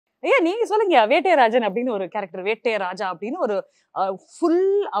ஏன் நீங்க சொல்லுங்க, வேட்டையராஜன் அப்படின்னு ஒரு கேரக்டர், வேட்டையராஜா அப்படின்னு ஒரு ஃபுல்,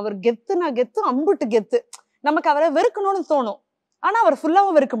 அவர் கெத்துனா கெத்து, அம்புட்டு கெத்து. நமக்கு அவரை வெறுக்கணும்னு தோணும், ஆனா அவர்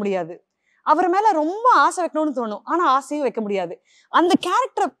ஃபுல்லாவும் வெறுக்க முடியாது. அவர் மேல ரொம்ப ஆசை வைக்கணும்னு தோணும், ஆனா ஆசையும் வைக்க முடியாது. அந்த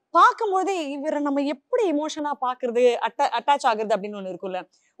கேரக்டரை பார்க்கும்போதே இவரை நம்ம எப்படி எமோஷனா பாக்குறது, அட்டாச் ஆகுறது அப்படின்னு ஒண்ணு இருக்கும்ல.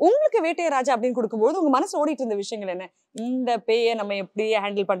 உங்களுக்கு வேட்டையராஜா அப்படின்னு கொடுக்கும்போது உங்க மனசு ஓடிட்டு இருந்த விஷயங்கள் என்ன? இந்த பேயை நம்ம எப்படி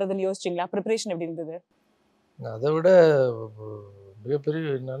ஹேண்டில் பண்றதுன்னு யோசிச்சிங்களா? ப்ரிப்பரேஷன் எப்படி இருந்தது? அதை விட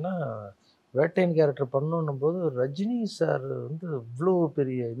மிகப்பெரிய என்னன்னா, வேட்டையன் கேரக்டர் பண்ணணும் போது ரஜினி சார் வந்து இவ்வளோ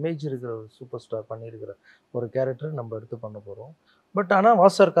பெரிய இமேஜ் இருக்கிற ஒரு சூப்பர் ஸ்டார் பண்ணியிருக்கிற ஒரு கேரக்டர் நம்ம எடுத்து பண்ண போகிறோம். பட் ஆனால்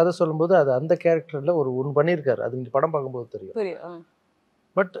வாசு சார் கதை சொல்லும்போது அது அந்த கேரக்டரில் ஒன்று பண்ணியிருக்காரு. அது இங்கே படம் பார்க்கும்போது தெரியும்.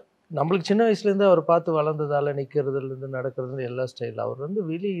 பட் நம்மளுக்கு சின்ன வயசுலேருந்து அவர் பார்த்து வளர்ந்ததால் நிற்கிறதுலேருந்து நடக்கிறதுலேருந்து எல்லா ஸ்டைலில் அவர் வந்து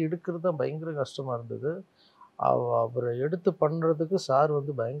வெளியே எடுக்கிறது தான் பயங்கர கஷ்டமாக இருந்தது. அவரை எடுத்து பண்ணுறதுக்கு சார்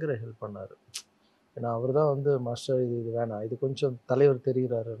வந்து பயங்கர ஹெல்ப் பண்ணார். ஏன்னா அவர் தான் வந்து மாஸ்டர் இது வேணாம், இது கொஞ்சம் தலைவர்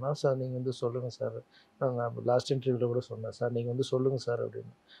தெரிகிறாருன்னா, சார் நீங்கள் வந்து சொல்லுங்கள் சார், நான் லாஸ்ட் இன்டர்வியூவில் கூட சொன்னேன், சார் நீங்கள் வந்து சொல்லுங்கள் சார்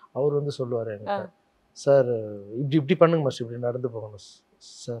அப்படின்னு. அவர் வந்து சொல்லுவார் என்கிட்ட, சார் இப்படி பண்ணுங்க மாஸ்டர், இப்படி நடந்து போகணும்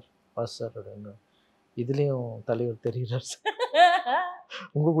சார், பாஸ் சார் அப்படின்னு. இதுலேயும் தலைவர் தெரிகிறார் சார்,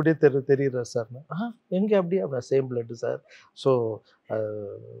 உங்கள் கூடயே தெரிகிறார் சார்னா, எங்கே அப்படியே சேம் பிளட்டு சார், ஸோ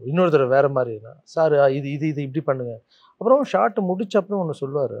இன்னொரு தடவை வேறு மாதிரினா சார் இது இப்படி பண்ணுங்க. அப்புறம் ஷார்ட் முடிச்ச அப்புறம் ஒன்று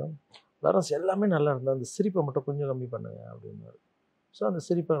சொல்லுவார், லாரன்ஸ் எல்லாமே நல்லா இருந்தால் அந்த சிரிப்பை மட்டும் கொஞ்சம் கம்மி பண்ணுங்க அப்படின்னாரு. ஸோ அந்த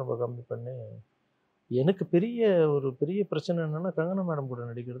சிரிப்பை நம்ம கம்மி பண்ணி, எனக்கு பெரிய பிரச்சனை என்னென்னா கங்கனா மேடம் கூட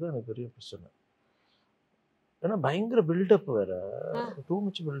நடிக்கிறது எனக்கு பெரிய பிரச்சனை. ஏன்னா பயங்கர பில்டப் வேற, டூ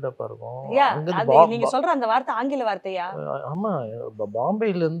மச் பில்டப்பாக இருக்கும். நீங்க சொல்ற அந்த வார்த்தை ஆங்கில வார்த்தையா? ஆமாம்,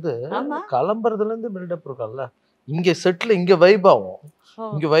 பாம்பேலேருந்து கிளம்புறதுலேருந்து பில்டப் இருக்கும்ல. இங்க செட்ல இங்க வைப் ஆகும்,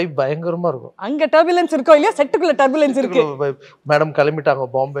 இங்க வைப் பயங்கரமா இருக்கும். அங்க டர்புலன்ஸ் இருக்கோ இல்லையா? செட்டுக்குள்ள டர்புலன்ஸ் இருக்கு. மேடம் கிளம்பிட்டாங்க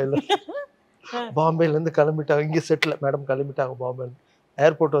பாம்பேல இருந்து கிளம்பிட்டாங்க, இங்க செட்ல மேடம் கிளம்பிட்டாங்க பாம்பேல.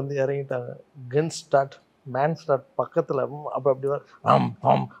 ஏர்போர்ட் வந்து இறங்கிட்டாங்க, கன் ஸ்டார்ட், மேன் ஸ்டார்ட் பக்கத்துல அப்படி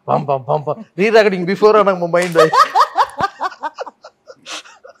ரீராகடிங் பிஃபோர் நம்ம மைண்ட்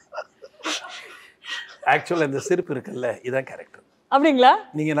ஆக்சுவலா இந்த சிரிப்பு இருக்குல்ல, இதான் கேரக்டர். அப்படிங்களா?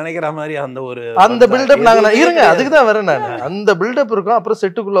 நீங்க நினைக்கிற மாதிரி அந்த பில்டப் நாங்க இருங்க, அதுக்கு தான் வரேன் நான். அந்த பில்டப் இருக்கும். அப்புறம்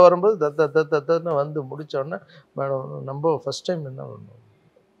செட்டுக்குள்ள வரும்போது தத்தன்னு வந்து முடிச்ச உடனே மேடம் நம்ம ஃபர்ஸ்ட் டைம் என்ன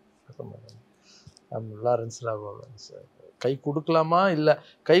பண்ணோம், லாரன்ஸ் ராகவா சார் கை கொடுக்கலாமா இல்ல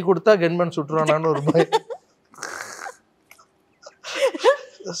கை கொடுத்தா கன்மன் சுட்டுறானான்னு ஒரு பயம்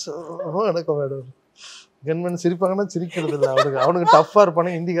எனக்கு. மேடம் கன்மன் சிரிப்பாங்கன்னா சிரிக்கிறது இல்லை, அவனுக்கு டஃப்பா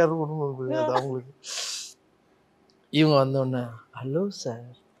இருப்பானு ஹிந்திக்காரர் ஒன்றும் அவங்களுக்கு. இவங்க வந்தோடனே ஹலோ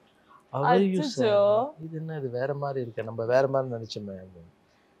சார், இது என்ன இது வேற மாதிரி இருக்கு, நம்ம வேற மாதிரி நினைச்சோமே அப்படின்னு.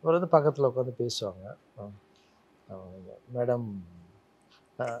 அவர் வந்து பக்கத்தில் உட்காந்து பேசுவாங்க, மேடம்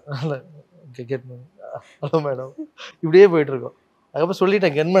ஹலோ மேடம், இப்படியே போயிட்டு இருக்கோம். அதுக்கப்புறம்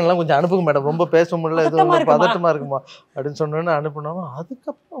சொல்லிட்டேன் கென்மன்லாம் கொஞ்சம் அனுப்புங்க மேடம், ரொம்ப பேச முடியல, எதுவும் பதட்டமா இருக்குமா அப்படின்னு சொன்னோன்னு அனுப்பினோம்.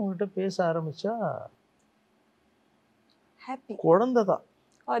 அதுக்கப்புறம் அவங்ககிட்ட பேச ஆரம்பிச்சா குழந்தைதான்,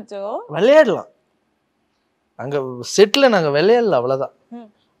 விளையாடலாம். அங்கே செட்டில் நாங்கள் விளையாடல, அவ்வளோதான்.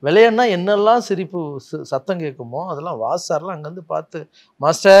 விளையாடினா என்னெல்லாம் சிரிப்பு சத்தம் கேட்குமோ அதெல்லாம் வாசார்லாம் அங்கேருந்து பார்த்து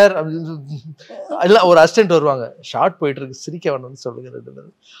மாஸ்டர் அப்படின்னு இல்லை, ஒரு அசிஸ்டன்ட் வருவாங்க, ஷார்ட் போயிட்டு இருக்கு சிரிக்க வேணும்னு சொல்லுகிறது,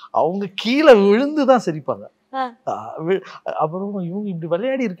 அவங்க கீழே விழுந்து தான் சிரிப்பாங்க. அப்புறம் இவங்க இப்படி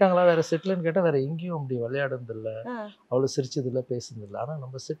விளையாடி இருக்காங்களா வேற செட்டில்னு கேட்டால் வேற எங்கேயும் அப்படி விளையாடுறது இல்லை, அவ்வளோ சிரிச்சதில்லை பேசுனது இல்லை. ஆனால்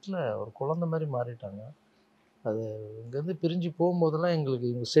நம்ம செட்டில் ஒரு குழந்தை மாதிரி மாறிட்டாங்க. அது இங்கேருந்து பிரிஞ்சு போகும்போதெல்லாம் எங்களுக்கு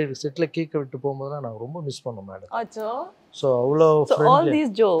இவங்க செட்டில் கேட்க விட்டு போகும்போதெல்லாம் நாங்கள் ரொம்ப மிஸ் பண்ணோம் மேடம். ஸோ அவ்வளோ all these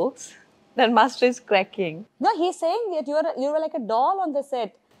jokes that master is cracking. No, he's saying that you were like a doll on the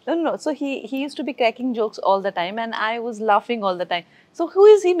set. No. So he used to be cracking jokes all the time and I was laughing all the time. So who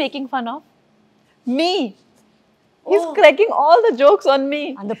is he making fun of? Me. He's cracking all the jokes on me.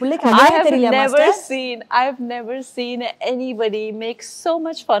 I have never seen anybody make so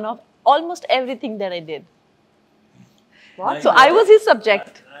much fun of almost everything that I did. What? So I was his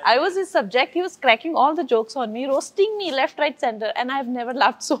subject. He was cracking all the jokes on me, roasting me left, right, center, and I have never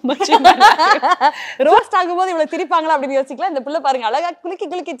laughed so much in my life. Roast ஆகும்போது இவ்வளவு திரிப்பாங்களா அப்படி யோசிக்கலாம். இந்த புள்ள பாருங்க அழகா குலுக்கி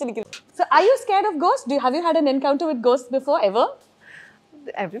சிரிக்குது. So are you scared of ghosts? Have you had an encounter with ghosts before ever?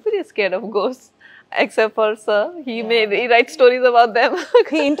 Everybody is scared of ghosts except for sir. He writes stories about them.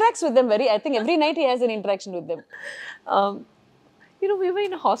 He interacts with them I think every night he has an interaction with them. You know, we were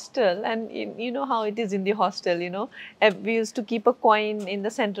in a hostel and you know how it is in the hostel, you know. We used to keep a coin in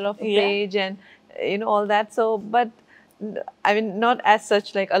the center of the page and, you know, all that. So, but I mean, not as such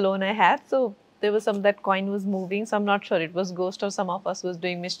like alone I had. So, there was that coin was moving. So, I'm not sure it was ghost or some of us was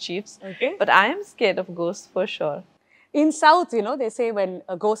doing mischiefs. Okay. But I am scared of ghosts for sure. In South, you know, they say when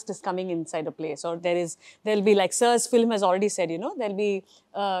a ghost is coming inside a place, or there'll be like Sir's film has already said, you know, there'll be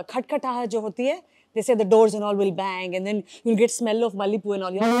khatkataha jo hoti hai. They say the doors and all will bang, and then you'll get smell of Mallipu and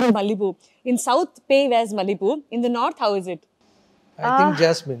all. You're Mallipu. In South, Pei wears Mallipu. In the North, how is it? I think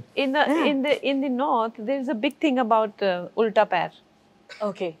Jasmine. In the north, there is a big thing about ulta pair.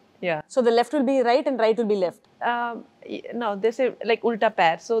 Okay. Yeah. So the left will be right and right will be left. No, they say like ulta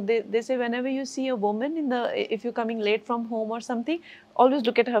pair. So they say whenever you see a woman if you're coming late from home or something, always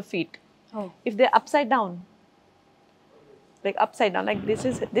look at her feet. Oh. If they're upside down, like upside down, like this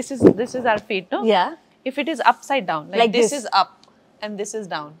is our feet, no? Yeah. If it is upside down, like this is up and this is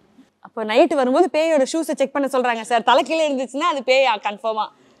down. அப்போ night வரும்போது பேயோட ஷூஸை check பண்ண சொல்றாங்க sir. தலை கீழே இருந்துச்சுன்னா அது பேயா கன்ஃபார்மா.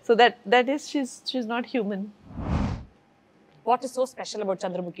 So that is she's not human. What is so special about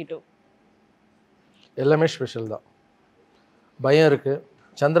Chandramukhi too? எல்லாமே ஸ்பெஷல் தான். பயம் இருக்குது.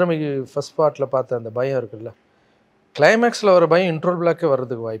 சந்திரமுகி ஃபர்ஸ்ட் பார்ட்டில் பார்த்த அந்த பயம் இருக்குல்ல, கிளைமேக்ஸில் வர பயம் இன்ட்ரோல் பிளாக்கே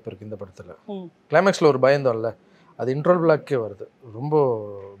வர்றதுக்கு வாய்ப்பு இருக்குது இந்த படத்தில். கிளைமேக்ஸில் ஒரு பயம் தான் இல்லை, அது இன்ட்ரோல் பிளாக்கே வருது. ரொம்ப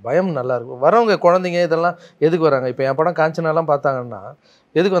பயம் நல்லாயிருக்கும். வரவங்க குழந்தைங்க இதெல்லாம் எதுக்கு வராங்க? இப்போ என் படம் காஞ்சனாலாம் பார்த்தாங்கன்னா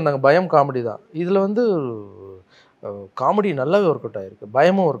எதுக்கு வந்தாங்க? பயம் காமெடி தான். இதில் வந்து காமெடி நல்லாவே ஒர்க் அவுட் ஆகிருக்கு,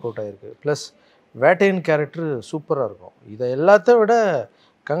 பயமும் ஒர்க் அவுட் ஆகிருக்கு. ப்ளஸ் வேட்டையின் கேரக்டர் சூப்பராக இருக்கும். இதை எல்லாத்த விட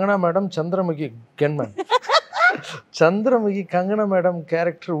Kangana madam Chandramukhi கென்மேன் Chandramukhi Kangana madam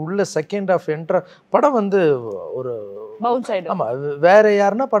character உள்ள செகண்ட் ஆஃப் என்ட்ரா படம் வந்து ஒரு பவுன்ஸ் ஆயிடும். ஆமாம், வேற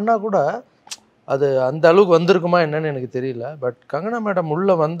யாருன்னா பண்ணால் கூட அது அந்த அளவுக்கு வந்திருக்குமா என்னன்னு எனக்கு தெரியல. பட் கங்கனா மேடம்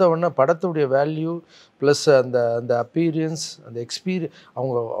உள்ளே வந்தவுடனே படத்துடைய வேல்யூ ப்ளஸ் அந்த அப்பீரியன்ஸ், அந்த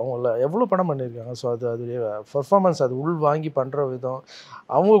அவங்கள எவ்வளோ படம் பண்ணியிருக்காங்க. ஸோ அதுடைய பர்ஃபார்மன்ஸ், அது உள் வாங்கி பண்ணுற விதம்,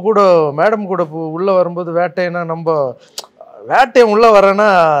 அவங்க கூட மேடம் கூட உள்ளே வரும்போது வேட்டைன்னா நம்ம வேட்டையம் உள்ளே வரேன்னா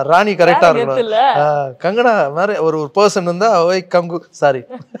ராணி கரெக்டாக இருக்கணும். கங்கனா மாதிரி ஒரு பர்சன் இருந்தால் ஓய் கங்கு சாரி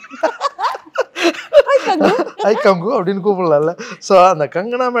ஐ கங்கு அப்படின்னு கூப்பிடலாம்ல. ஸோ அந்த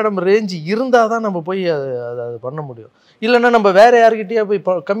கங்கனா மேடம் ரேஞ்சு இருந்தால் தான் நம்ம போய் அது பண்ண முடியும். இல்லைன்னா நம்ம வேறு யார்கிட்டயே போய்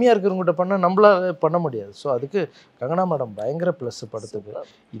கம்மியாக இருக்கிறவங்ககிட்ட பண்ணால் நம்மளால பண்ண முடியாது. ஸோ அதுக்கு கங்கனா மேடம் பயங்கர ப்ளஸ்ஸு படத்துக்கு.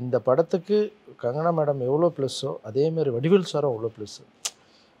 இந்த படத்துக்கு கங்கனா மேடம் எவ்வளோ ப்ளஸ்ஸோ அதேமாரி வடிவேல் சாரும் அவ்வளோ ப்ளஸ்ஸு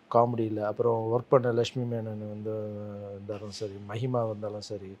காமெடியில். அப்புறம் ஒர்க் பண்ண லக்ஷ்மி மேனன் இருந்தாலும் சரி, மஹிமா வந்தாலும்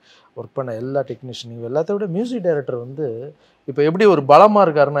சரி, ஒர்க் பண்ண எல்லா டெக்னீஷியனும் எல்லாத்த விட மியூசிக் டைரக்டர் வந்து இப்போ எப்படி ஒரு பலமாக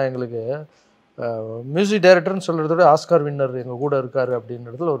இருக்காருன்னா, எங்களுக்கு மியூசிக் டைரக்டர்னு சொல்கிறத விட ஆஸ்கார் வின்னர் எங்கள் கூட இருக்கார்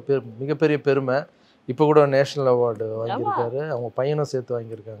அப்படின்றதுல ஒரு மிகப்பெரிய பெருமை. இப்போ கூட நேஷ்னல் அவார்டு வாங்கியிருக்காரு, அவங்க பையனும் சேர்த்து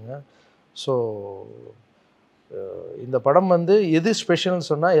வாங்கியிருக்காங்க. ஸோ இந்த படம் வந்து எது ஸ்பெஷல்னு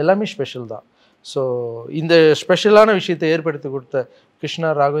சொன்னால் எல்லாமே ஸ்பெஷல் தான். ஸோ இந்த ஸ்பெஷலான விஷயத்தை ஏற்படுத்தி கொடுத்த கிருஷ்ணா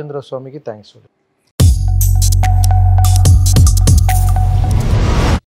ராகவேந்திர சுவாமிக்கு தேங்க்ஸ் சொல்லுங்கள்.